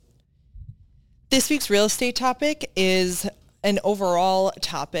This week's real estate topic is an overall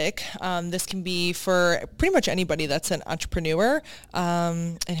topic. This can be for pretty much anybody that's an entrepreneur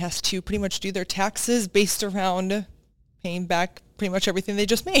and has to pretty much do their taxes based around paying back pretty much everything they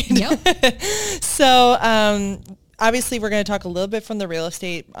just made. Yep. So obviously we're going to talk a little bit from the real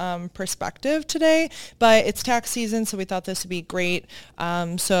estate perspective today, but it's tax season, so we thought this would be great.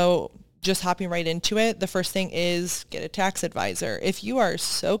 So just hopping right into it, the first thing is get a tax advisor. If you are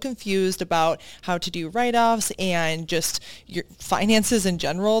so confused about how to do write-offs and just your finances in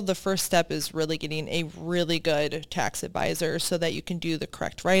general, the first step is really getting a really good tax advisor so that you can do the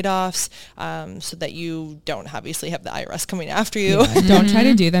correct write-offs, so that you don't obviously have the IRS coming after you. Yeah, don't try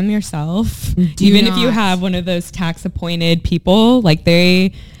to do them yourself. Even if you have one of those tax appointed people, like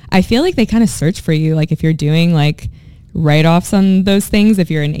I feel like they kind of search for you. Like if you're doing like write-offs on those things,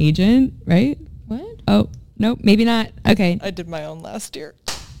 if you're an agent, right? What? Oh, no, maybe not. Okay. I did my own last year.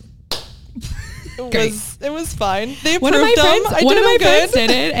 It was fine. They approved One of my them. friends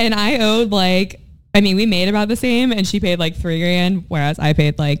did it, and I owed we made about the same, and she paid like $3,000, whereas I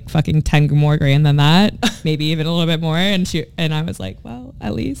paid like fucking 10 more grand than that, maybe even a little bit more. And I was like, well,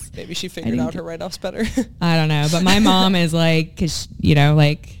 at least maybe she figured out her write-offs better. I don't know, but my mom is like, cause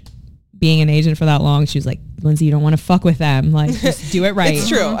being an agent for that long, she was like, Lindsay, you don't want to fuck with them. Like, just do it right. It's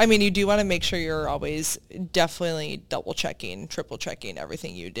true. I mean, you do want to make sure you're always definitely double checking, triple checking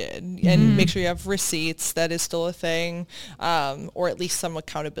everything you did, and make sure you have receipts. That is still a thing, or at least some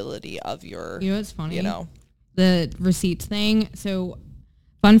accountability of your. You know what's funny? The receipts thing. So,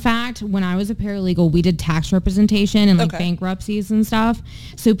 fun fact: when I was a paralegal, we did tax representation and bankruptcies and stuff.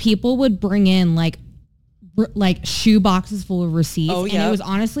 So people would bring in like shoe boxes full of receipts, and it was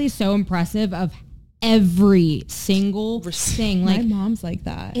honestly so impressive of every single thing. Like, my mom's like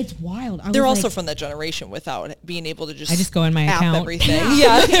that. It's wild. They're also from that generation without being able to I just go in my account. Everything.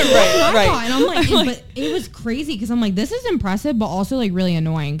 Right. And I'm like, but it was crazy because I'm like, this is impressive, but also like really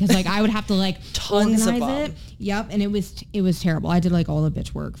annoying because like I would have to like tons organize of them. it. Yep, and it was terrible. I did like all the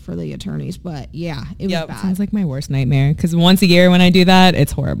bitch work for the attorneys, but yeah, it was bad. Sounds like my worst nightmare because once a year when I do that,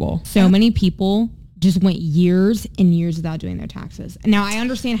 it's horrible. So many people just went years and years without doing their taxes. Now I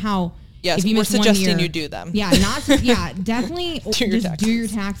understand how. Yes, we're suggesting you do them. Yeah, definitely do your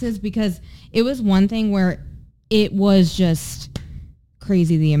taxes because it was one thing where it was just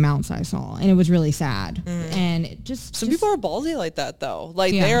crazy the amounts I saw, and it was really sad. And it some people are ballsy like that though.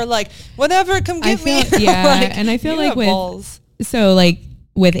 Like they're like, whatever, come get me. Yeah, and I feel like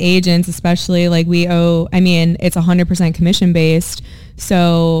with agents especially, like we owe. I mean, it's 100% commission based,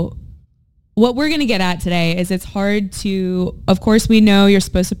 so. What we're going to get at today is it's hard to, of course, we know you're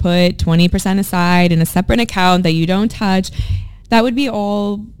supposed to put 20% aside in a separate account that you don't touch. That would be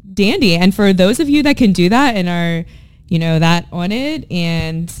all dandy. And for those of you that can do that and are, that on it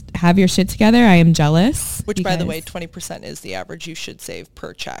and have your shit together, I am jealous. Which, by the way, 20% is the average you should save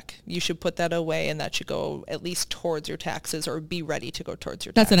per check. You should put that away, and that should go at least towards your taxes or be ready to go towards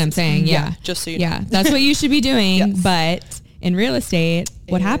your taxes. That's what I'm saying, yeah. Just so you know. Yeah, that's what you should be doing, Yes. But in real estate,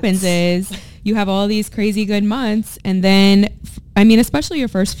 what happens is you have all these crazy good months, and then, I mean, especially your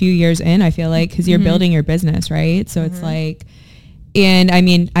first few years in, I feel like, because you're building your business, right? So it's like, and I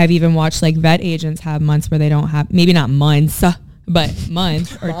mean, I've even watched like vet agents have months where they don't have, maybe not months, but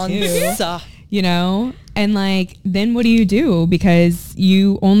month or two, and like, then what do you do? Because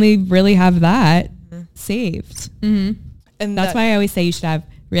you only really have that saved. And that's why I always say you should have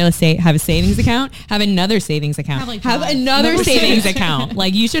real estate, have a savings account, have another savings account, have another savings account.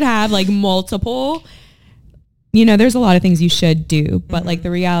 Like you should have like multiple, there's a lot of things you should do, but like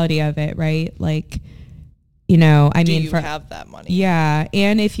the reality of it, right? Like, I mean, you have that money? Yeah.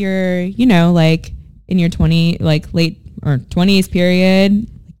 And if you're, like in your late or 20s period,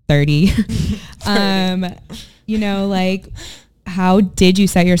 30, like how did you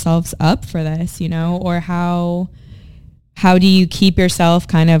set yourselves up for this, or how do you keep yourself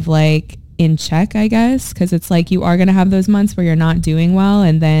kind of like in check, I guess? Because it's like you are going to have those months where you're not doing well.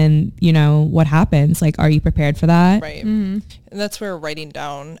 And then, what happens? Like, are you prepared for that? Right. And that's where writing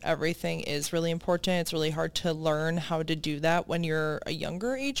down everything is really important. It's really hard to learn how to do that when you're a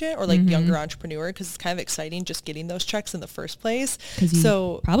younger agent or like younger entrepreneur, because it's kind of exciting just getting those checks in the first place.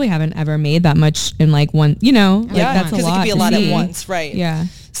 So probably haven't ever made that much in like one, that's a lot. Because it could be a lot at once. Right. Yeah.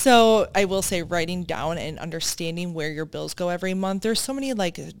 So I will say writing down and understanding where your bills go every month. There's so many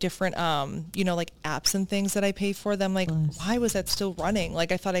like different, like apps and things that I pay for them. Like, why was that still running?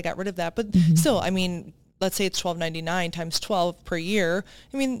 Like, I thought I got rid of that, but still, I mean, let's say it's $12.99 times 12 per year.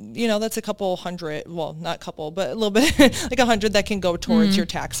 I mean, that's a couple hundred, well, not couple, but a little bit like 100 that can go towards your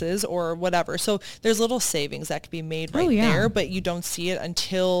taxes or whatever. So there's little savings that could be made there, but you don't see it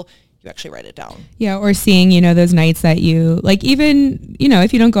until you actually write it down. Yeah, or seeing, those nights that you, like, even,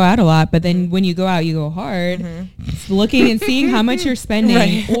 if you don't go out a lot, but then when you go out, you go hard, looking and seeing how much you're spending.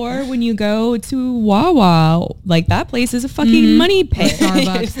 Right. Or when you go to Wawa, like, that place is a fucking money pit.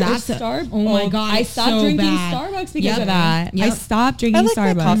 Starbucks. That's oh my God. I stopped drinking Starbucks because of that. Yep. I stopped drinking Starbucks. I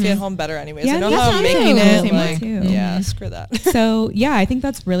like my coffee at home better anyways. I know how I'm making it. Like, yeah, screw that. So, yeah, I think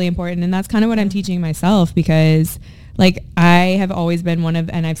that's really important. And that's kind of what I'm teaching myself because... like I have always been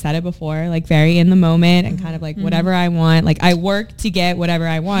and I've said it before, like very in the moment and kind of like whatever I want. Like I work to get whatever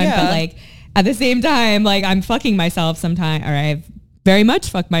I want, but like at the same time, like I'm fucking myself sometimes, or I've very much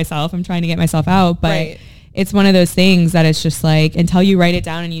fucked myself. I'm trying to get myself out, but it's one of those things that it's just like, until you write it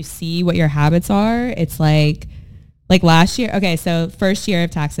down and you see what your habits are, it's like last year. Okay. So first year of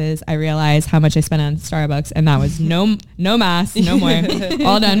taxes, I realized how much I spent on Starbucks and that was no mass, no more,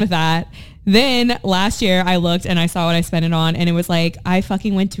 all done with that. Then last year I looked and I saw what I spent it on and it was like I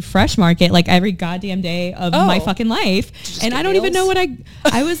fucking went to Fresh Market like every goddamn day of my fucking life. And I don't even know what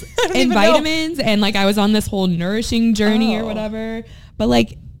I was in vitamins and like I was on this whole nourishing journey or whatever. But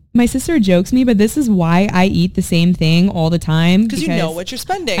like my sister jokes me, but this is why I eat the same thing all the time. Because you know what you're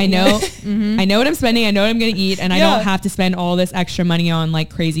spending. I know. I know what I'm spending. I know what I'm going to eat. And I don't have to spend all this extra money on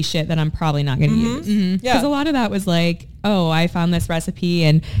like crazy shit that I'm probably not going to use. Because a lot of that was like, oh, I found this recipe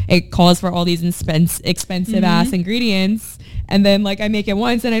and it calls for all these expensive ass ingredients. And then like I make it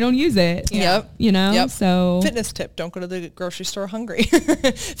once and I don't use it. So fitness tip, don't go to the grocery store hungry.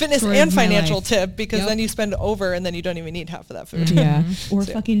 Fitness and financial tip, because then you spend over and then you don't even eat half of that food. Yeah. Or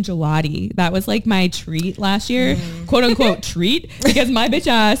fucking gelati. That was like my treat last year, quote unquote treat, because my bitch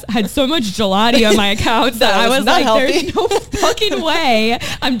ass had so much gelati on my account that I was like, healthy. There's no fucking way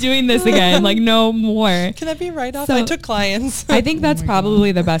I'm doing this again. Like no more. Can that be right off? I took clients. I think that's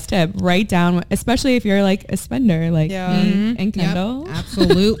probably the best tip. Write down, especially if you're like a spender like me and Kendall. Yep.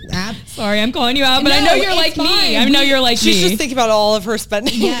 Absolute. Sorry, I'm calling you out, but I know you're like me. I know you're like me. She's just thinking about all of her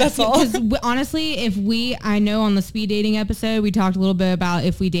spending. Yeah, that's all. Because honestly, I know on the speed dating episode, we talked a little bit about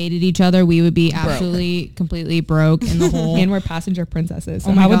if we dated each other, we would be absolutely, completely broke in the hole. And we're passenger princesses.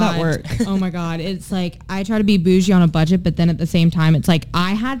 So how would that work? Oh my God. It's like, I try to be bougie on a budget, but then at the same time, it's like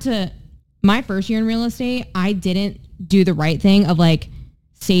my first year in real estate, I didn't do the right thing of like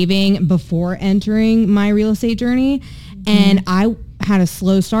saving before entering my real estate journey. And I had a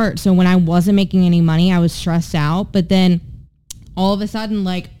slow start. So when I wasn't making any money, I was stressed out. But then all of a sudden,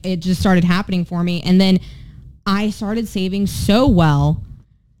 like it just started happening for me. And then I started saving so well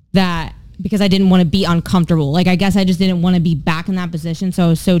that because I didn't want to be uncomfortable. Like I guess I just didn't want to be back in that position. So I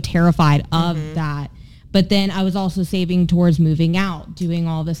was so terrified of that. But then I was also saving towards moving out, doing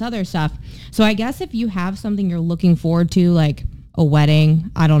all this other stuff. So I guess if you have something you're looking forward to, like a wedding,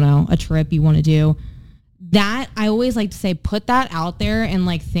 I don't know, a trip you want to do, that I always like to say, put that out there and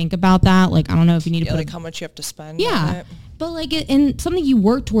like think about that. Like, I don't know if you need to put like how much you have to spend. Yeah. On it. But like in something you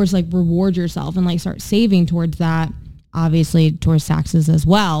work towards, like reward yourself and like start saving towards that, obviously towards taxes as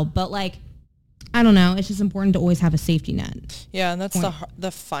well. But like, I don't know. It's just important to always have a safety net. Yeah, and that's the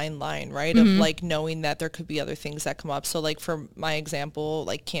fine line, right? Of like knowing that there could be other things that come up. So like for my example,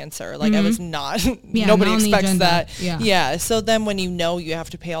 like cancer, like I was not, nobody expects that. Yeah. So then when you know you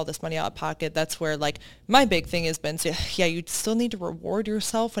have to pay all this money out of pocket, that's where like my big thing has been, you still need to reward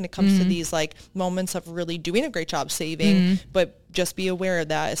yourself when it comes to these like moments of really doing a great job saving, but just be aware of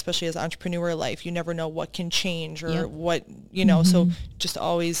that, especially as entrepreneur life. You never know what can change or what, so just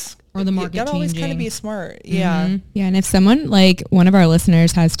always, or the market changing. Always kind of be smart. Yeah. Yeah. And if someone like one of our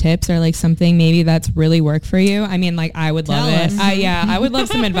listeners has tips or like something maybe that's really worked for you, I mean, like I would love it. I would love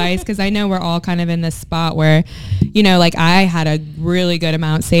some advice, because I know we're all kind of in this spot where, like I had a really good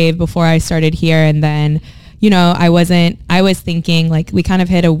amount saved before I started here. And then, I was thinking like we kind of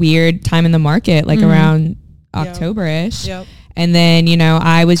hit a weird time in the market, like around October-ish. Yep. And then,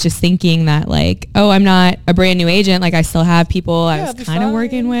 I was just thinking that like, oh, I'm not a brand new agent. Like I still have people I was kind of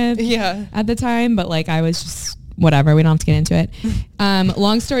working with at the time, but like I was just whatever. We don't have to get into it.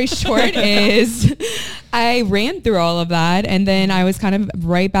 Long story short is I ran through all of that and then I was kind of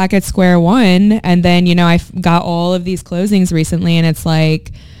right back at square one. And then, I got all of these closings recently and it's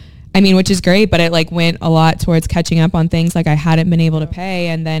like, I mean, which is great, but it like went a lot towards catching up on things like I hadn't been able to pay.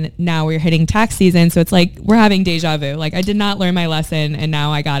 And then now we're hitting tax season. So it's like, we're having deja vu. Like I did not learn my lesson and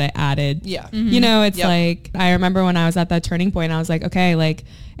now I got it added. Yeah. It's like, I remember when I was at that turning point, I was like, okay, like,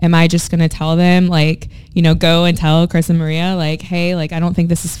 am I just going to tell them like, go and tell Chris and Maria, like, hey, like, I don't think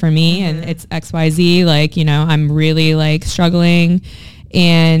this is for me and it's XYZ. Like, I'm really like struggling.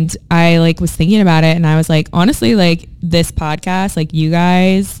 And I like was thinking about it and I was like, honestly, like this podcast, like you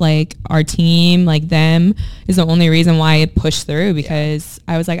guys, like our team, like them is the only reason why it pushed through, because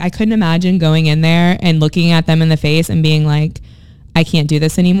I was like, I couldn't imagine going in there and looking at them in the face and being like, I can't do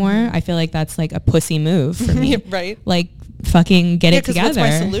this anymore. I feel like that's like a pussy move for me. Right. Like fucking get it together.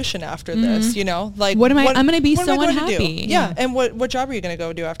 What's my solution after this? You know, like I'm going to be so unhappy. Yeah. And what job are you going to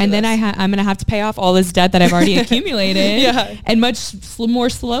go do after and this? then I'm going to have to pay off all this debt that I've already accumulated and much more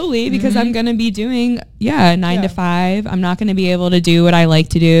slowly, because I'm going to be doing 9 to 5. I'm not going to be able to do what I like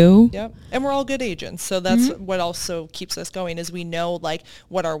to do. Yep. And we're all good agents. So that's what also keeps us going, is we know like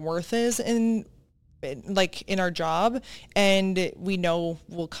what our worth is in our job, and we know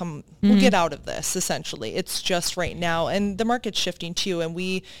we'll get out of this. Essentially, it's just right now, and the market's shifting too, and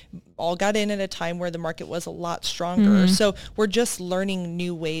we all got in at a time where the market was a lot stronger. So we're just learning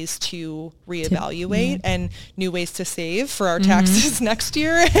new ways to reevaluate and new ways to save for our taxes next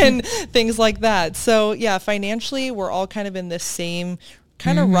year and things like that. So yeah, financially, we're all kind of in this same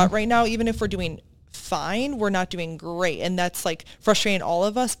kind of rut right now. Even if we're doing fine, we're not doing great, and that's like frustrating all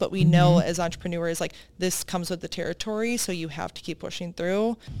of us, but we know as entrepreneurs, like this comes with the territory, so you have to keep pushing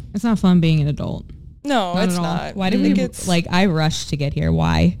through. It's not fun being an adult. No, it's not. Why did we like I rushed to get here?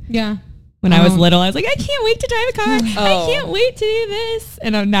 Why? Yeah. When I was little, I was like, I can't wait to drive a car. I can't wait to do this.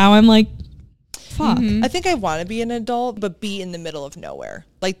 And now I'm like, fuck. I think I want to be an adult, but be in the middle of nowhere.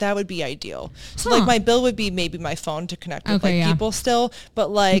 Like that would be ideal. So like my bill would be maybe my phone to connect with people still, but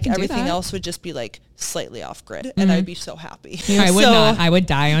like everything else would just be like slightly off grid, and I'd be so happy. I would not. I would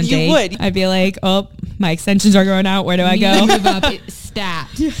die on date. You would. I'd be like, oh, my extensions are growing out. Where do I go? Move up. Stat.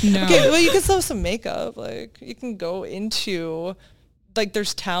 No. Okay, well you can still have some makeup. Like you can go into, like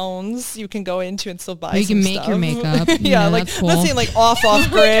there's towns you can go into and still buy. You can make stuff. your makeup. Yeah, like cool. I'm not saying like off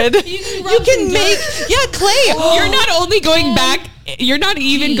grid. you can make clay. You're not only going back. You're not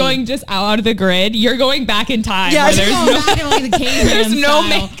even going just out of the grid. You're going back in time. Yeah, where there's back in like the caveman there's no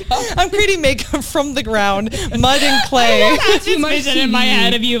style. makeup. I'm creating makeup from the ground, mud and clay. I have this vision in my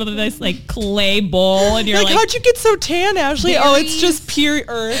head of you with this like clay bowl, and you're like, how'd you get so tan, Ashley? Berries. Oh, it's just pure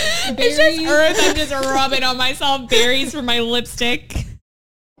earth. It's just earth. I'm just rubbing on myself berries for my lipstick.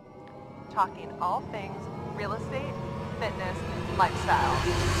 Talking all things real estate, fitness, lifestyle.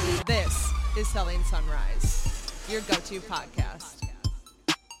 This is Selling Sunrise, your go-to podcast.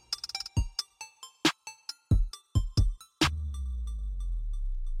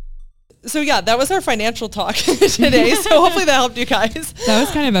 So yeah, that was our financial talk today. So hopefully that helped you guys. That was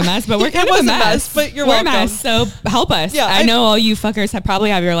kind of a mess, but we're kind It of was a mess. but you're we're welcome. a mess, so help us. Yeah, I know all you fuckers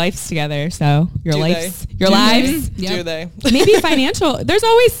probably have your lives together. So your lives. Do they? Maybe financial. There's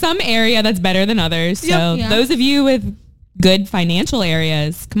always some area that's better than others. So those of you with good financial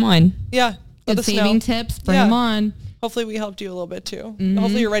areas, come on. Yeah. Let Good us know. saving tips. Bring them on. Hopefully we helped you a little bit too.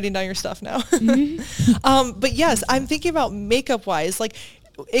 Hopefully you're writing down your stuff now. But yes, I'm thinking about makeup wise, like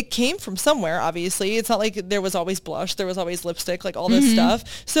it came from somewhere, obviously. It's not like there was always blush, there was always lipstick, like all this stuff.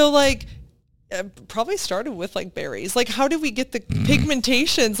 So like probably started with like berries. Like how did we get the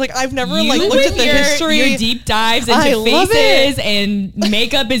pigmentations? Like I've never like looked at the history. Your deep dives into faces and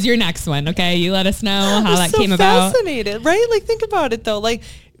makeup is your next one. Okay. You let us know how that came about. Fascinated, right? Like think about it though. Like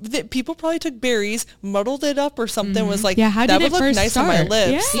people probably took berries, muddled it up or something, was like, how did that it would look first nice start? on my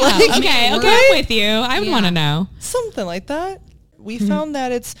lips. Yeah. Like, okay, I'm with you. I would want to know. Something like that. We found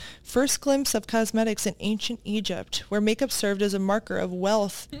that its first glimpse of cosmetics in ancient Egypt, where makeup served as a marker of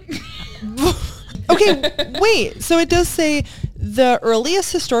wealth. Okay, wait. So it does say the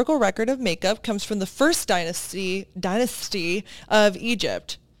earliest historical record of makeup comes from the first dynasty of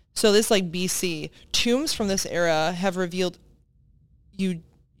Egypt. So this like BC. Tombs from this era have revealed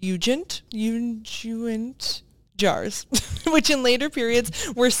unguent jars, which in later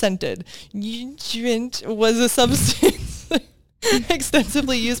periods were scented. Unguent was a substance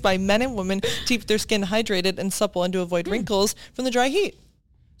extensively used by men and women to keep their skin hydrated and supple and to avoid wrinkles from the dry heat.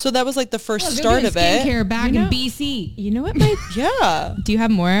 So that was like the first start of it. Skincare back in BC. You know what? Yeah. Do you have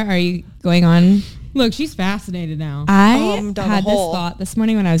more? Are you going on? Look, she's fascinated now. I down the had this hole. thought this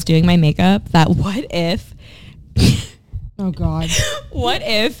morning when I was doing my makeup that what if Oh God. what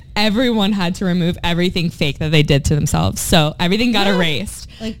if everyone had to remove everything fake that they did to themselves? So everything got erased.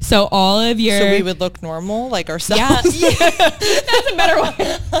 So all of your... So we would look normal, like ourselves. Yeah. That's a better one.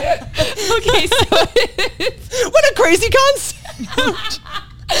 Okay, so... What a crazy concept.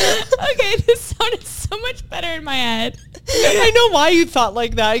 Okay, this sounded so much better in my head. I know why you thought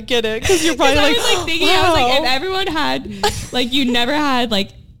like that. I get it. Because you're probably like, I was like thinking, I was like, if everyone had, like, you never had,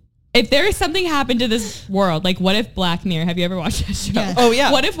 like, if there is something happened to this world, like what if Black Mirror, have you ever watched that show? Yes. Oh,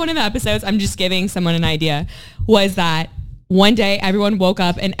 yeah. What if one of the episodes, I'm just giving someone an idea, was that one day everyone woke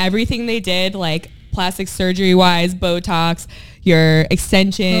up and everything they did, like plastic surgery wise, Botox, your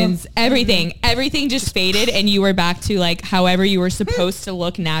extensions, everything just faded and you were back to like however you were supposed to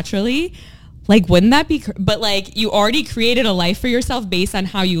look naturally. Like, wouldn't that be, but like you already created a life for yourself based on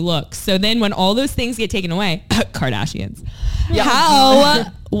how you look. So then when all those things get taken away, Kardashians,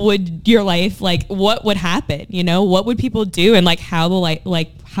 how would your life, like what would happen? You know, what would people do? And like how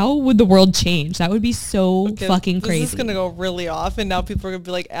how would the world change? That would be so fucking crazy. This is going to go really off. And now people are going to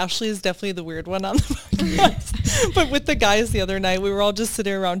be like, Ashley is definitely the weird one on the podcast. But with the guys the other night, we were all just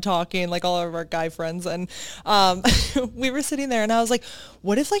sitting around talking, like all of our guy friends. And we were sitting there and I was like,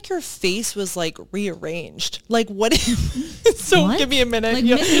 what if like your face was like rearranged? Like what if, so what? Give me a minute. Like,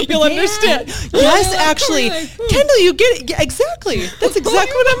 you'll understand. Yes, actually. Kendall, you get it. Yeah, exactly. That's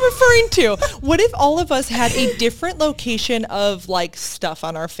exactly what I'm referring to. What if all of us had a different location of like stuff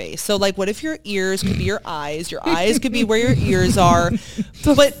on our face? So like what if your ears could be your eyes could be where your ears are,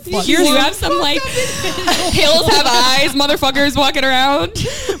 but here's, you have some like hills have eyes motherfuckers walking around.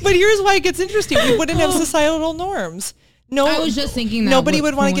 But here's why it gets interesting. We wouldn't have societal norms. No, I was just thinking that nobody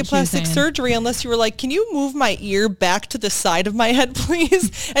would want to get plastic surgery unless you were like, can you move my ear back to the side of my head,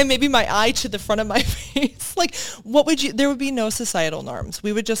 please? And maybe my eye to the front of my face. Like, what would you, there would be no societal norms.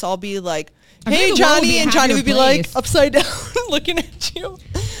 We would just all be like, hey, Johnny, and Johnny would be like upside down looking at you.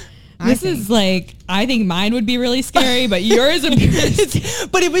 This is like, I think mine would be really scary, but yours would be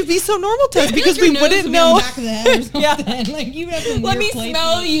but it would be so normal to us because we wouldn't know. Back of the head or something. Like you have some let me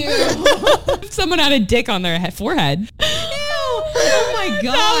smell you. If someone had a dick on their forehead. Oh my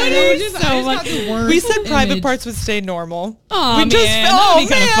God. That would be so much. We said private parts would stay normal. Oh, man. That'd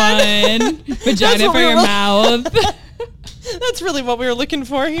be kind of fun. Vagina for your mouth. That's really what we were looking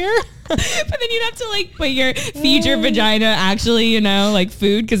for here. But then you'd have to like feed your vagina actually, you know, like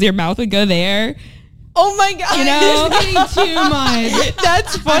food because your mouth would go there. Oh my God. You know, it's getting too much.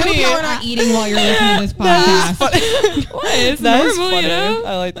 That's funny. I hope you're not eating while you're listening to this podcast. What? It's that normal, funny. You know?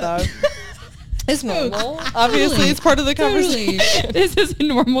 I like that. It's normal. Obviously, it's part of the conversation. This is a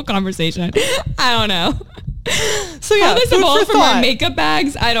normal conversation. I don't know. So yeah, how this evolved from our makeup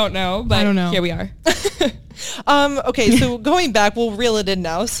bags, I don't know. But I don't know. Here we are. Okay, so going back, we'll reel it in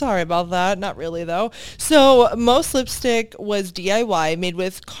now. Sorry about that. Not really, though. So most lipstick was DIY, made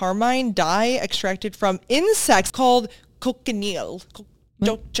with carmine dye extracted from insects called cochineal. I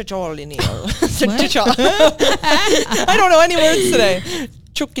don't know any words today.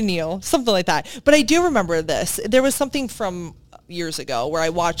 Cochineal, something like that. But I do remember this. There was something from years ago where I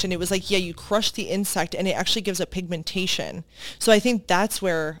watched and it was like, yeah, you crush the insect and it actually gives a pigmentation. So I think that's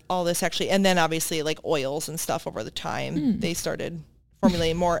where all this actually, and then obviously like oils and stuff over the time, they started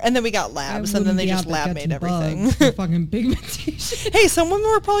formulating more. And then we got labs and then they just lab made everything. Fucking pigmentation. Hey, some women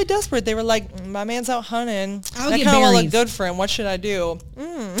were probably desperate. They were like, my man's out hunting. That kind of look good for him. What should I do?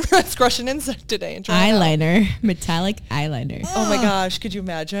 Let's crush an insect today. And try eyeliner. Metallic eyeliner. Oh my gosh. Could you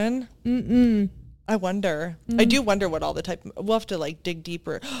imagine? I wonder. I do wonder what all the type. We'll have to like dig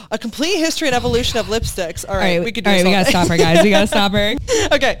deeper. A complete history and evolution of lipsticks. All right, we could do this. We gotta stop her, guys. We gotta stop her.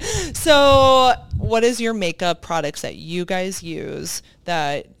 Okay, so what is your makeup products that you guys use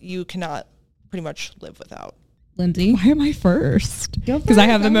that you cannot pretty much live without? Lindsay, why am I first? Because I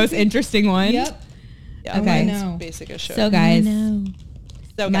have the most interesting one. Yep. Yeah, okay. It's basic as shit. So guys.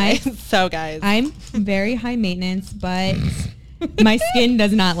 So guys. I'm very high maintenance, but my skin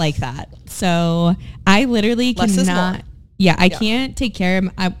does not like that. So I literally cannot. Yeah, I can't take care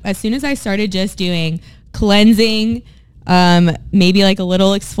of. As soon as I started just doing cleansing, maybe like a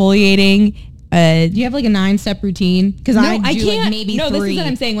little exfoliating. Do you have like a 9-step routine? Because no, I can't. Like maybe no, 3. This is what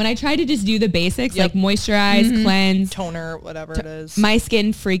I'm saying. When I try to just do the basics, like moisturize, cleanse, toner, whatever it is, my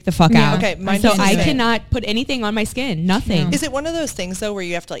skin freak the fuck out. Okay, so I cannot put anything on my skin. Nothing. Yeah. Is it one of those things though where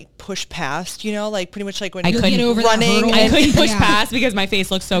you have to like push past? You know, like pretty much like when I couldn't get over running. I couldn't push past because my face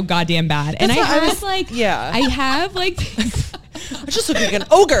looks so goddamn bad. That's and I have like. I just look like an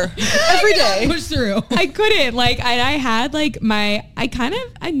ogre every day. Push through. I couldn't I had like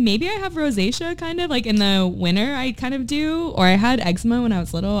maybe I have rosacea kind of like in the winter I kind of do, or I had eczema when I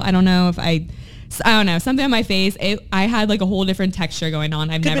was little. I don't know if I don't know, something on my face. I had like a whole different texture going on.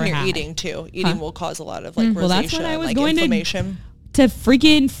 I've never had. Eating too. Eating will cause a lot of like rosacea. Well, that's what I was like going inflammation. To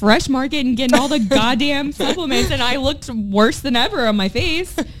freaking Fresh Market and getting all the goddamn supplements, and I looked worse than ever on my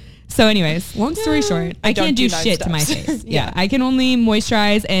face. So anyways, long story short, I can't do shit to my face. Yeah, I can only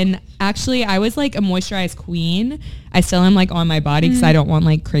moisturize. And actually, I was like a moisturized queen. I still am like on my body because I don't want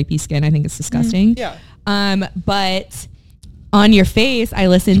like crepey skin. I think it's disgusting. Yeah. But on your face, I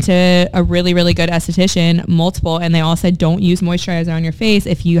listened to a really, really good esthetician, multiple, and they all said don't use moisturizer on your face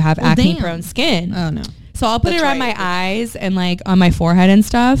if you have acne-prone skin. Oh, no. So I'll put That's it around right. my eyes and like on my forehead and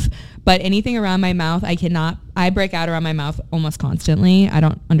stuff. But anything around my mouth, I break out around my mouth almost constantly. I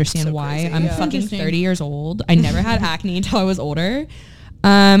don't understand So why. crazy, I'm yeah. fucking Interesting. 30 years old. I never had acne until I was older.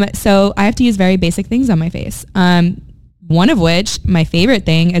 So I have to use very basic things on my face. One of which, my favorite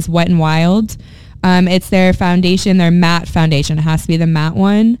thing, is Wet n Wild. It's their foundation, their matte foundation. It has to be the matte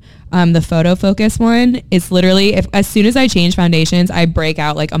one. The photo focus one is literally, as soon as I change foundations, I break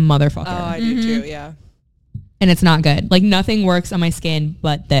out like a motherfucker. Oh, I do too. Yeah. And it's not good. Like nothing works on my skin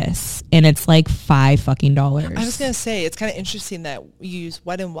but this. And it's like $5 fucking. I was going to say, it's kind of interesting that you use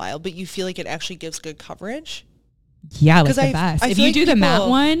Wet n Wild, but you feel like it actually gives good coverage. Yeah, like 'Cause the I best. If feel you like do the matte people-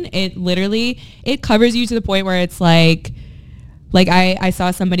 one, it literally, it covers you to the point where it's like I saw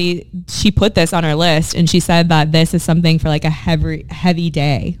somebody, she put this on her list and she said that this is something for like a heavy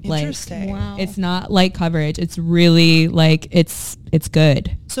day. Interesting. Wow. It's not light coverage. It's really like, it's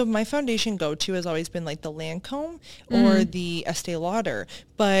good. So my foundation go-to has always been like the Lancome or the Estee Lauder,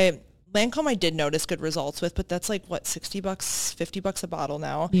 but Lancome I did notice good results with, but that's like what, $60, $50 a bottle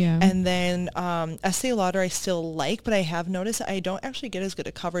now. Yeah. And then Estee Lauder I still like, but I have noticed I don't actually get as good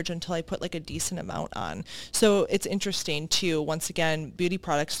a coverage until I put like a decent amount on. So it's interesting too. Once again, beauty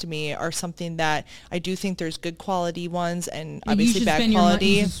products to me are something that I do think there's good quality ones and obviously bad quality.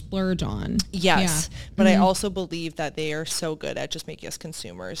 You should splurge on. Yes, but I also believe that they are so good at just making us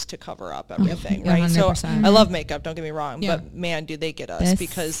consumers to cover up everything, Yeah, right? So 100%. I love makeup, don't get me wrong, Yeah. but man, do they get us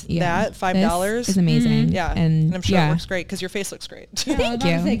because Yeah. that $5 This is amazing. yeah, And I'm sure yeah. it works great because your face looks great. Yeah, Thank I was about to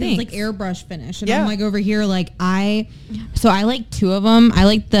you. say, 'cause it's like Thanks. airbrush finish, and Yeah. I'm like over here, like I like two of them. I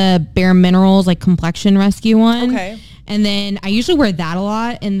like the Bare Minerals like complexion rescue one. Okay. And then I usually wear that a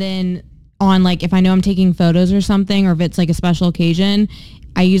lot, and then on like if I know I'm taking photos or something, or if it's like a special occasion,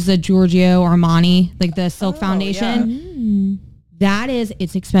 I use the Giorgio Armani like the silk foundation.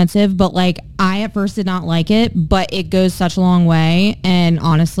 It's expensive, but like I at first did not like it, but it goes such a long way, and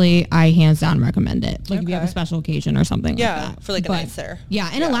honestly I hands down recommend it, like if you have a Okay. special occasion or something Yeah, like that. for like a But- nice there. yeah,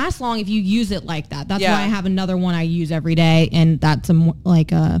 and it lasts long if you use it like that. That's Yeah. why I have another one I use every day, and that's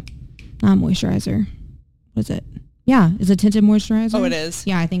like a not moisturizer. What is it? Yeah, is it tinted moisturizer? Oh, it is.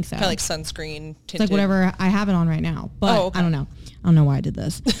 Yeah, I think so. Kind of like sunscreen tinted. It's like whatever I have it on right now, but Oh, okay. I don't know. I don't know why I did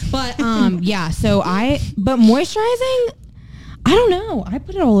this, but yeah. So but moisturizing, I don't know. I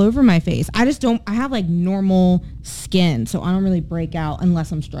put it all over my face. I just don't. I have like normal skin, so I don't really break out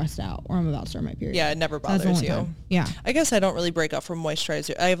unless I'm stressed out or I'm about to start my period. Yeah, it never That's the bothers only you. time. Yeah. I guess I don't really break out from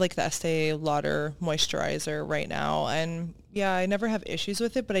moisturizer. I have like the Estee Lauder moisturizer right now, and yeah, I never have issues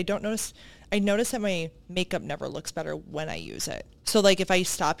with it, but I notice that my makeup never looks better when I use it. So like if I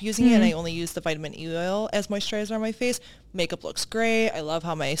stop using it and I only use the vitamin E oil as moisturizer on my face, makeup looks great. I love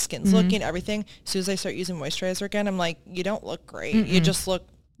how my skin's looking, everything. As soon as I start using moisturizer again, I'm like, you don't look great. You just look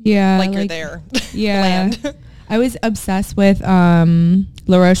Yeah. like you're there. Yeah. Bland. I was obsessed with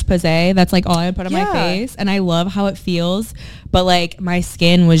La Roche-Posay. That's like all I put on Yeah. my face. And I love how it feels. But like my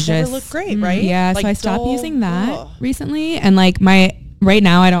skin was Never just... look great, right? Yeah. Like so I stopped dull. using that Ugh. recently. And like right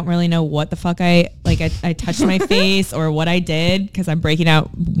now I don't really know what the fuck I touched my face or what I did because I'm breaking out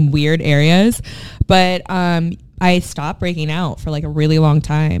weird areas. But I stopped breaking out for like a really long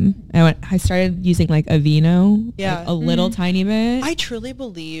time. I started using like Aveeno, Yeah. like a little tiny bit. I truly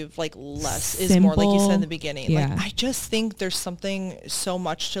believe like less is more, like you said in the beginning. Yeah. Like I just think there's something so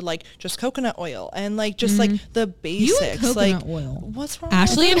much to like just coconut oil and like just like the basics. coconut like oil. what's wrong?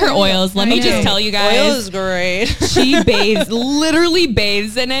 Ashley with and her oil? oils. Let I me know. just tell you guys. Oil is great. She literally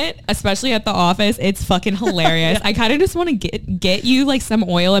bathes in it, especially at the office. It's fucking hilarious. I kind of just want to get you like some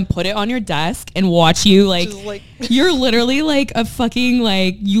oil and put it on your desk and watch you like, Just, like- you're literally like a fucking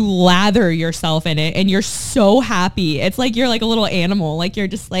like you lather yourself in it and you're so happy. It's like you're like a little animal. Like you're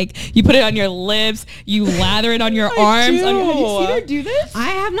just like you put it on your lips, you lather it on your arms. Have you seen her do this? I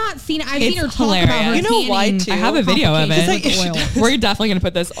have not seen it. I've It's seen her talk about her hilarious. You know why, tanning too? I have a video of complications it. with oil. We're definitely gonna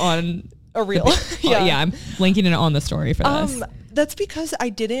put this on A real. yeah, I'm linking it on the story for this. That's because I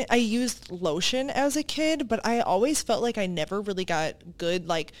used lotion as a kid, but I always felt like I never really got good,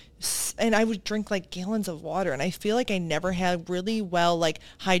 like, and I would drink like gallons of water, and I feel like I never had really well, like,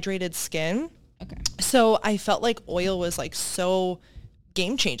 hydrated skin. Okay. So I felt like oil was like so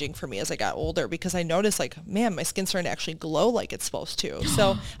game changing for me as I got older because I noticed like, man, my skin's starting to actually glow like it's supposed to.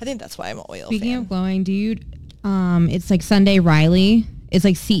 So I think that's why I'm an oil Speaking fan. of glowing, it's like Sunday Riley. It's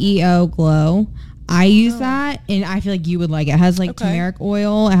like CEO Glow. I use that, and I feel like you would like it. It has like Okay. turmeric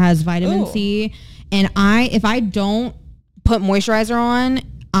oil. It has vitamin Ooh. C. And if I don't put moisturizer on,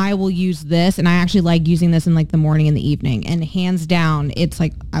 I will use this. And I actually like using this in like the morning and the evening. And hands down, it's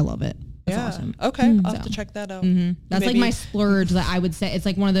like, I love it. It's Yeah. awesome. Okay. I'll have to check that out. That's like Maybe- my splurge that I would say. It's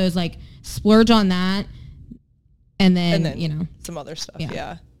like one of those like splurge on that. And then, you know, some other stuff. Yeah.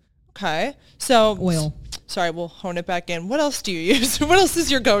 Yeah. Okay. So oil. Sorry, we'll hone it back in. What else do you use? What else is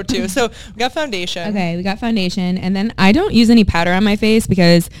your go-to? So we got foundation. Okay, we got foundation. And then I don't use any powder on my face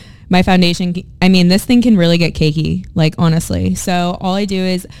because my foundation, I mean, this thing can really get cakey, like honestly. So all I do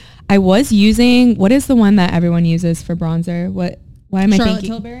is I was using, what is the one that everyone uses for bronzer? Why am I Charlotte thinking?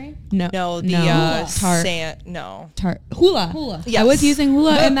 Tilbury? No, the Tarte. Hoola. Hoola. Yes. I was using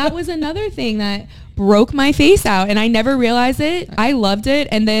Hoola, and that was another thing that broke my face out, and I never realized it. I loved it,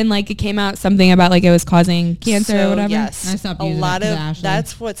 and then like it came out something about like it was causing cancer or whatever. Yes, I stopped a using lot it of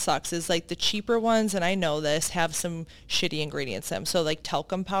that's what sucks is like the cheaper ones, and I know this have some shitty ingredients in them. So like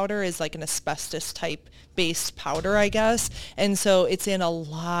talcum powder is like an asbestos type based powder, I guess, and so it's in a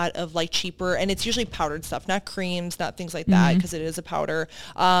lot of like cheaper, and it's usually powdered stuff, not creams, not things like that, because it is a powder.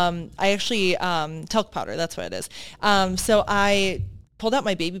 I actually talc powder, that's what it is. So I pulled out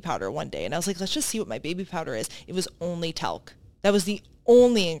my baby powder one day, and I was like, let's just see what my baby powder is. It was only talc. That was the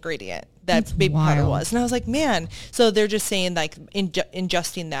only ingredient that baby powder was. And I was like, man. So they're just saying like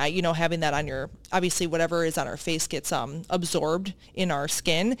ingesting that, you know, having that on your, obviously whatever is on our face gets absorbed in our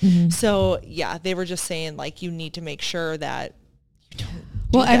skin. So yeah, they were just saying like you need to make sure that you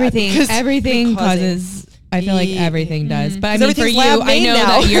don't everything causes, I feel like everything does. But I mean, for you, lab I made know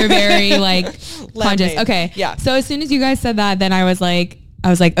now. that you're very like conscious. made. Okay. Yeah. So as soon as you guys said that, then I was like,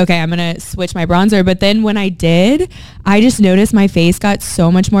 okay, I'm going to switch my bronzer. But then when I did, I just noticed my face got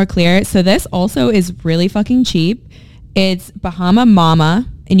so much more clear. So this also is really fucking cheap. It's Bahama Mama,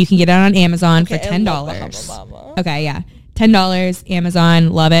 and you can get it on Amazon for $10. I love Bahama Mama. Okay, yeah. $10,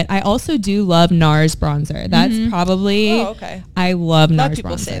 Amazon, love it. I also do love NARS bronzer. That's probably, I love NARS bronzer. A lot of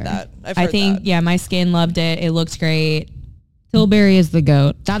people say that. I've heard that. Yeah, my skin loved it. It looked great. Tilbury is the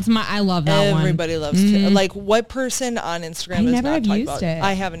GOAT. I love that one. Everybody loves like what person on Instagram is not talking about it?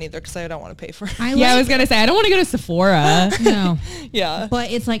 I haven't either because I don't want to pay for it. I was going to say, I don't want to go to Sephora. No. Yeah.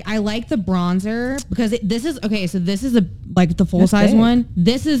 But it's like, I like the bronzer because this is like the full size one.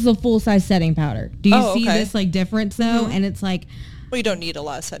 This is the full size setting powder. Do you see this like difference though? And it's like, well, you don't need a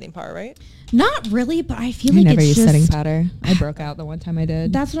lot of setting powder, right? Not really, but I feel I like never it's used just setting powder. I broke out the one time I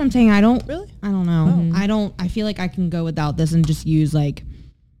did. That's what I'm saying. I don't really. I don't know. I feel like I can go without this and just use like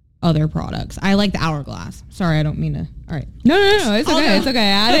other products. I like the Hourglass. Sorry, I don't mean to. All right. No. It's okay. It's okay.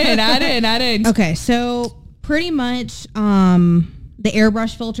 Add in. Okay, so pretty much the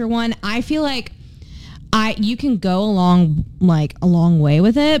airbrush filter one. I feel like you can go a long way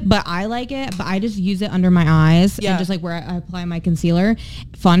with it, but I like it. But I just use it under my eyes and just like where I apply my concealer.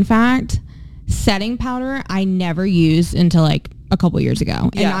 Fun fact. Setting powder I never used until like a couple years ago.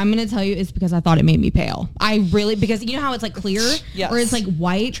 And I'm going to tell you it's because I thought it made me pale. Because you know how it's like clear or it's like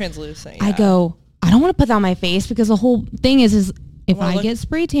white? Translucent. Yeah. I go, I don't want to put that on my face because the whole thing is if I get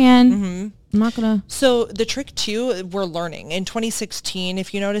spray tan, I'm not gonna. So the trick too, we're learning. In 2016,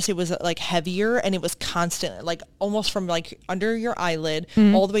 if you notice, it was like heavier and it was constant, like almost from like under your eyelid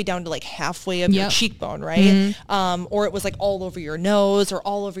all the way down to like halfway of your cheekbone, right? Or it was like all over your nose or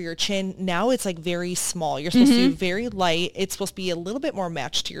all over your chin. Now it's like very small. You're supposed to be very light. It's supposed to be a little bit more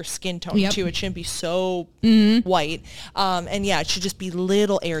matched to your skin tone too. It shouldn't be so white. And yeah, it should just be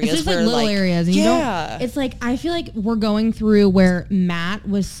little areas. It's just where like little areas. And you don't, it's like, I feel like we're going through where matte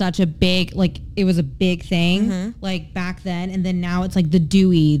was such a big, like it was a big thing like back then, and then now it's like the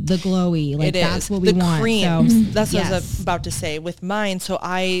dewy, the glowy, like that's what we want. Creams, so that's what I was about to say with mine. So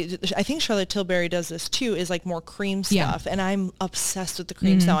I think Charlotte Tilbury does this too, is like more cream stuff, and I'm obsessed with the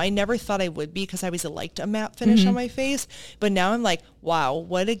creams now. I never thought I would be because I always liked a matte finish on my face, but now I'm like, wow,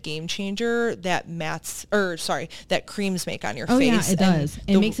 what a game changer that that creams make on your face. Yeah, it does.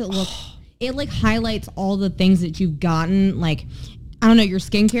 It makes it look it like highlights all the things that you've gotten, like I don't know, your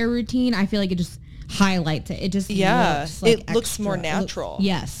skincare routine. I feel like it just highlights it. It just looks like it looks more natural.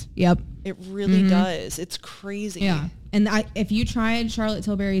 Yes. Yep. It really does. It's crazy. Yeah. And if you tried Charlotte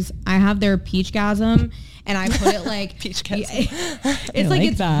Tilbury's, I have their Peachgasm, and I put it like Peachgasm. It's like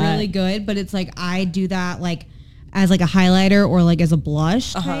it's really good, but it's like I do that like as like a highlighter or like as a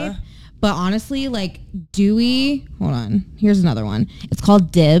blush type. But honestly, like dewy. Hold on. Here's another one. It's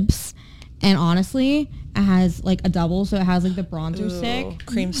called Dibs, and honestly, it has like a double, so it has like the bronzer stick,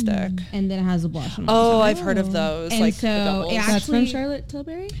 cream stick, and then it has a blush on I've heard of those. And like so it that's from Charlotte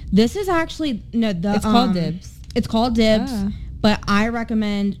Tilbury. This is actually it's called Dibs. It's called Dibs, but I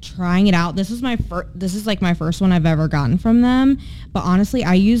recommend trying it out. This is like my first one I've ever gotten from them. But honestly,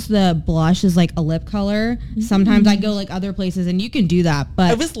 I use the blush as like a lip color. Sometimes I go like other places, and you can do that.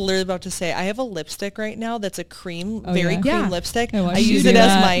 But I was literally about to say I have a lipstick right now that's a cream, cream lipstick. I use it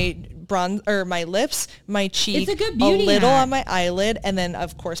as my bronze or my lips, my cheek, It's a good beauty little hack. on my eyelid, and then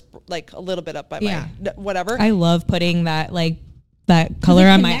of course like a little bit up by my whatever. I love putting that color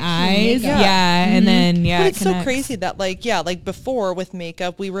on my connects your eyes. makeup. Yeah. And then, But it's so connects. crazy that like before with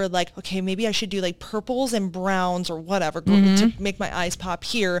makeup, we were like, okay, maybe I should do like purples and browns or whatever to make my eyes pop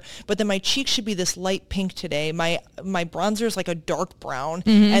here. But then my cheeks should be this light pink today. My bronzer is like a dark brown.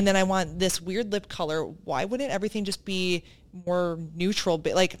 And then I want this weird lip color. Why wouldn't everything just be more neutral?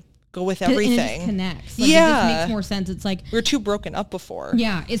 But like go with And it everything. just connects. Like, it Yeah. just makes more sense. It's like, We were too broken up before.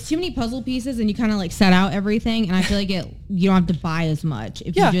 yeah, it's too many puzzle pieces, and you kind of like set out everything, and I feel like you don't have to buy as much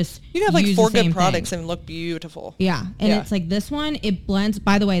if you just you can have like use 4 the same good products thing. and look beautiful. Yeah, and Yeah. it's like this one, it blends.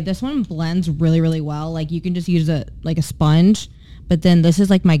 By the way, this one blends really, really well. Like you can just use a sponge, but then this is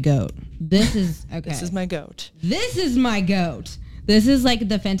like my goat. This is okay. This is my goat. This is my goat. This is like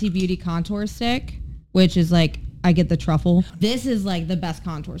the Fenty Beauty contour stick, which is like I get the truffle. This is like the best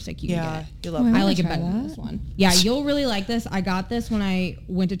contour stick you can Yeah, get. you love I it. like it try better than that. this one. Yeah, you'll really like this. I got this when I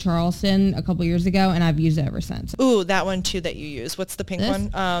went to Charleston a couple years ago, and I've used it ever since. Ooh, that one too that you use. What's the pink This? one?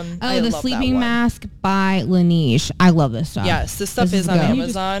 I Oh, the love that sleeping one. mask by Laneige. I love this stuff. Yes, this stuff is on good.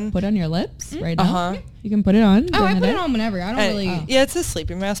 Amazon. Put on your lips right now. Uh-huh. You can put it on. Oh, I during put the it day. on whenever. I don't And- really. Yeah, it's a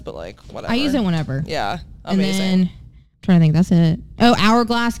sleeping mask, but like whatever. I use it whenever. Yeah, And amazing. then trying to think, that's it. Oh,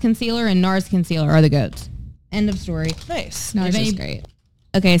 Hourglass concealer and NARS concealer are the goats. End of story. Nice. NARS If is any- great.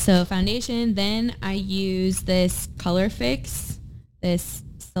 Okay, so foundation. Then I use this Color Fix, this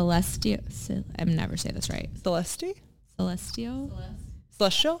Celestial. I'm never say this right. Celestial.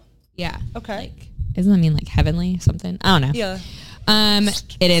 Celestial? Yeah. Okay. Like, doesn't that mean like heavenly something? I don't know. Yeah.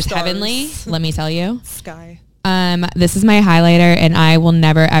 It is Stars. heavenly. Let me tell you. Sky. This is my highlighter, and I will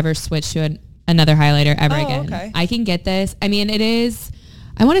never ever switch to another highlighter ever Oh, again. okay. I can get this. I mean, it is.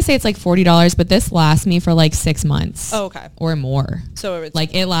 I want to say it's like $40, but this lasts me for like 6 months. Oh, okay. Or more. So it's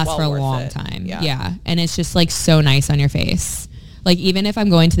Like it lasts well for a worth long it. time. Yeah. Yeah. And it's just like so nice on your face. Like even if I'm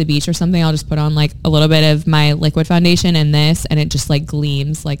going to the beach or something, I'll just put on like a little bit of my liquid foundation and this, and it just like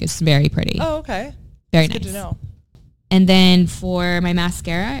gleams. Like it's very pretty. Oh, okay. Very That's nice. good to know. And then for my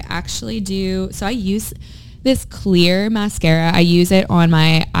mascara, I actually do, so I use this clear mascara. I use it on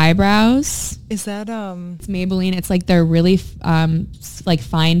my eyebrows. Is that It's Maybelline. It's like they're really like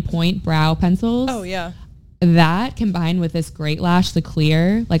fine point brow pencils. Oh yeah. That combined with this Great Lash, the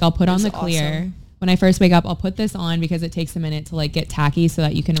clear, like I'll put on the It's clear. awesome. When I first wake up, I'll put this on because it takes a minute to like get tacky so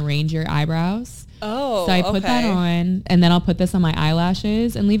that you can arrange your eyebrows. Oh. So I put that okay. on, and then I'll put this on my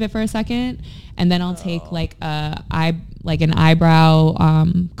eyelashes and leave it for a second, and then I'll take like an eyebrow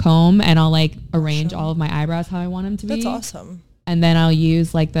comb, and I'll like arrange all of my eyebrows how I want them to be. That's awesome. And then I'll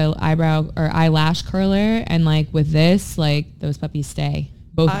use like the eyebrow or eyelash curler, and like with this, like those puppies stay.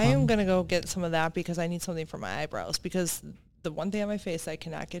 Both of I am them. gonna go get some of that because I need something for my eyebrows because the one thing on my face I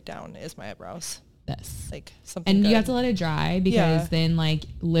cannot get down is my eyebrows. This. Like something. And good. you have to let it dry because Yeah. then like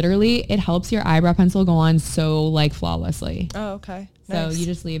literally it helps your eyebrow pencil go on so like flawlessly. Oh, okay. So Nice. you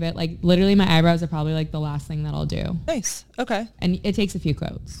just leave it. Like literally my eyebrows are probably like the last thing that I'll do. Nice. Okay. And it takes a few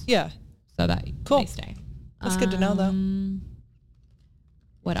coats Yeah. so that Cool. they stay. That's good to know though.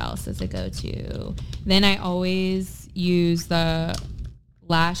 What else does it go to? Then I always use the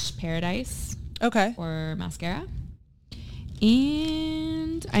Lash Paradise Okay. or mascara.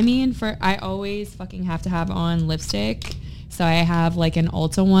 And I mean, I always fucking have to have on lipstick. So I have like an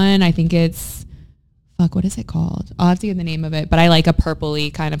Ulta one. I think it's, what is it called? I'll have to get the name of it, but I like a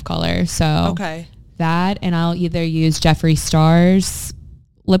purpley kind of color. So Okay. that, and I'll either use Jeffree Star's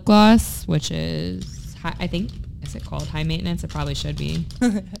lip gloss, which is, I think, is it called High Maintenance? It probably should be.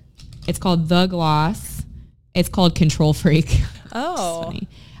 It's called The Gloss. It's called Control Freak. Oh. Funny.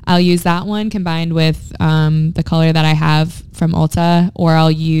 I'll use that one combined with the color that I have from Ulta, or I'll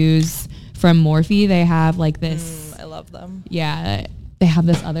use from Morphe. They have like this, I love them. yeah, they have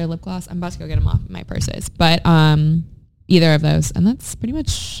this other lip gloss. I'm about to go get them off my purses, but either of those, and that's pretty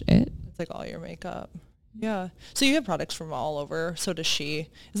much it. It's like all your makeup. Yeah. So you have products from all over. So does she.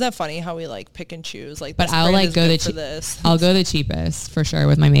 Isn't that funny how we like pick and choose? Like, But this I'll brand like is go good the for this. I'll go the cheapest for sure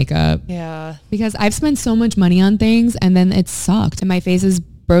with my makeup Yeah. because I've spent so much money on things and then it sucked and my face is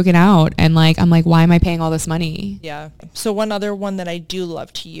broken out and like I'm like, why am I paying all this money? Yeah. So one other one that I do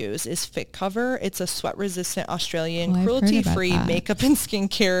love to use is Fit Cover. It's a sweat-resistant Australian, Oh, I've heard about cruelty-free that. makeup and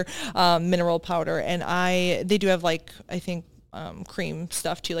skincare mineral powder. And they do have like, I think, cream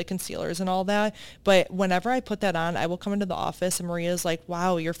stuff too, like concealers and all that. But whenever I put that on, I will come into the office and Maria's like,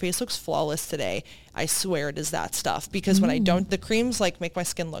 wow, your face looks flawless today. I swear it is that stuff. Because when I don't, the creams like make my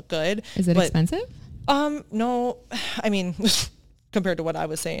skin look good. Is it but, expensive? No, I mean, compared to what I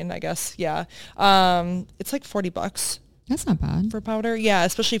was saying, I guess. Yeah. It's like $40 That's not bad. for powder. Yeah,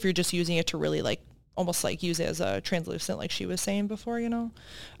 especially if you're just using it to really like almost like use it as a translucent, like she was saying before, you know.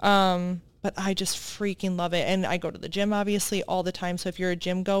 But I just freaking love it. And I go to the gym obviously all the time. So if you're a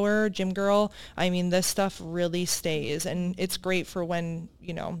gym goer, gym girl, I mean, this stuff really stays. And it's great for when,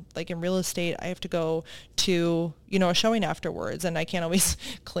 you know, like in real estate, I have to go to, you know, a showing afterwards and I can't always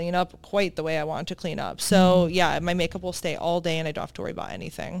clean up quite the way I want to clean up. So yeah, my makeup will stay all day and I don't have to worry about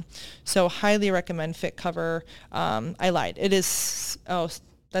anything. So highly recommend Fit Cover. I lied. It is,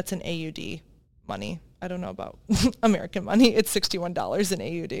 that's an AUD money. I don't know about American money. It's $61 in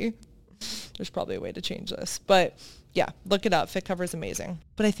AUD. There's probably a way to change this, but yeah, look it up. Fit Cover is amazing.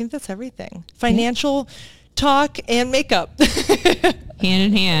 But I think that's everything. Financial talk and makeup. Hand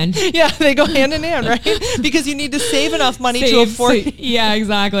in hand. Yeah, they go hand in hand, right? Because you need to save enough money to afford. Yeah,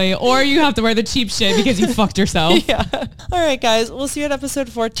 exactly. Or you have to wear the cheap shit because you fucked yourself. Yeah. All right, guys. We'll see you at episode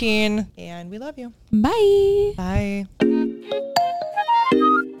 14, and we love you. Bye. Bye.